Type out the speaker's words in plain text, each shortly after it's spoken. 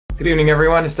Good evening,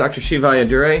 everyone. It's Dr.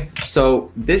 Shiva.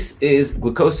 So this is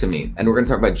glucosamine, and we're going to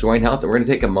talk about joint health, and we're going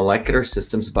to take a molecular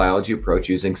systems biology approach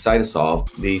using CytoSolve,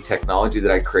 the technology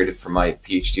that I created for my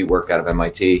PhD work out of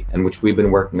MIT, and which we've been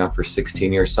working on for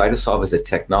 16 years. CytoSolve is a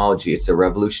technology. It's a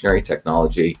revolutionary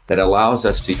technology that allows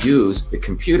us to use the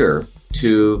computer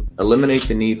to eliminate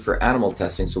the need for animal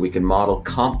testing so we can model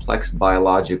complex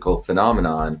biological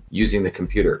phenomenon using the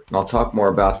computer. And I'll talk more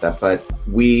about that, but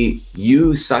we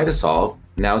use CytoSolve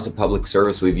now as a public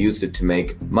service. We've used it to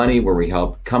make money, where we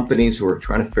help companies who are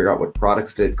trying to figure out what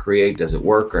products to create, does it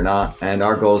work or not. And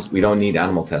our goal is we don't need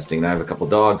animal testing. And I have a couple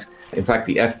dogs. In fact,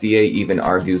 the FDA even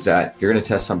argues that if you're going to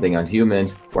test something on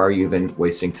humans, why are you even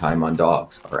wasting time on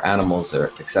dogs or animals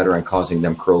or et cetera, and causing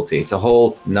them cruelty? It's a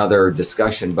whole nother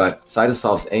discussion, but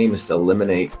CytoSolve's aim is to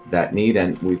eliminate that need,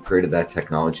 and we've created that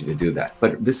technology to do that.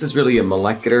 But this is really a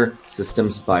molecular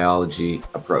systems biology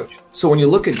approach. So when you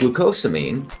look at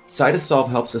glucosamine, CytoSolve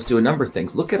helps us do a number of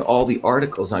things. Look at all the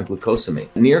articles on glucosamine,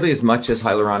 nearly as much as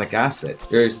hyaluronic acid.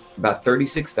 There's about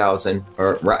 36,000,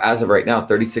 or as of right now,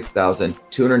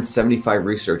 36,275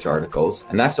 research articles,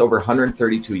 and that's over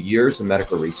 132 years of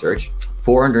medical research,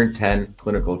 410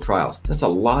 clinical trials. That's a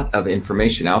lot of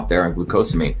information out there on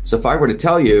glucosamine. So if I were to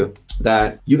tell you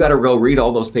that you got to read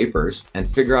all those papers and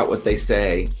figure out what they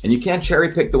say, and you can't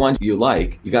cherry pick the ones you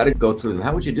like, you got to go through them.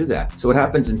 How would you do that? So what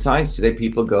happens in science today,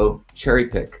 people go cherry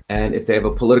pick, and if they have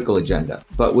a political agenda.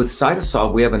 But with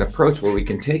CytoSolve, we have an approach where we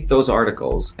can take those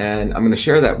articles, and I'm going to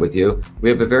share that with you. We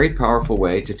have a very powerful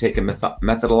way to take a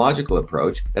methodological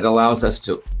approach that allows us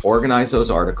to organize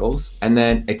those articles and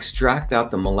then extract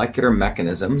out the molecular mechanisms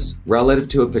relative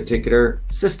to a particular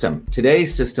system.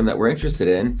 Today's system that we're interested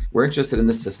in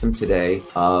the system today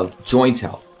of joint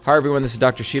health. Hi everyone, this is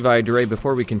Dr. Shiva.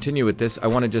 Before we continue with this, I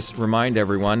want to just remind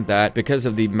everyone that because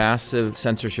of the massive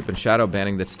censorship and shadow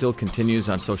banning that still continues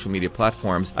on social media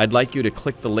platforms, I'd like you to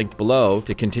click the link below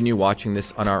to continue watching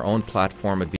this on our own platform at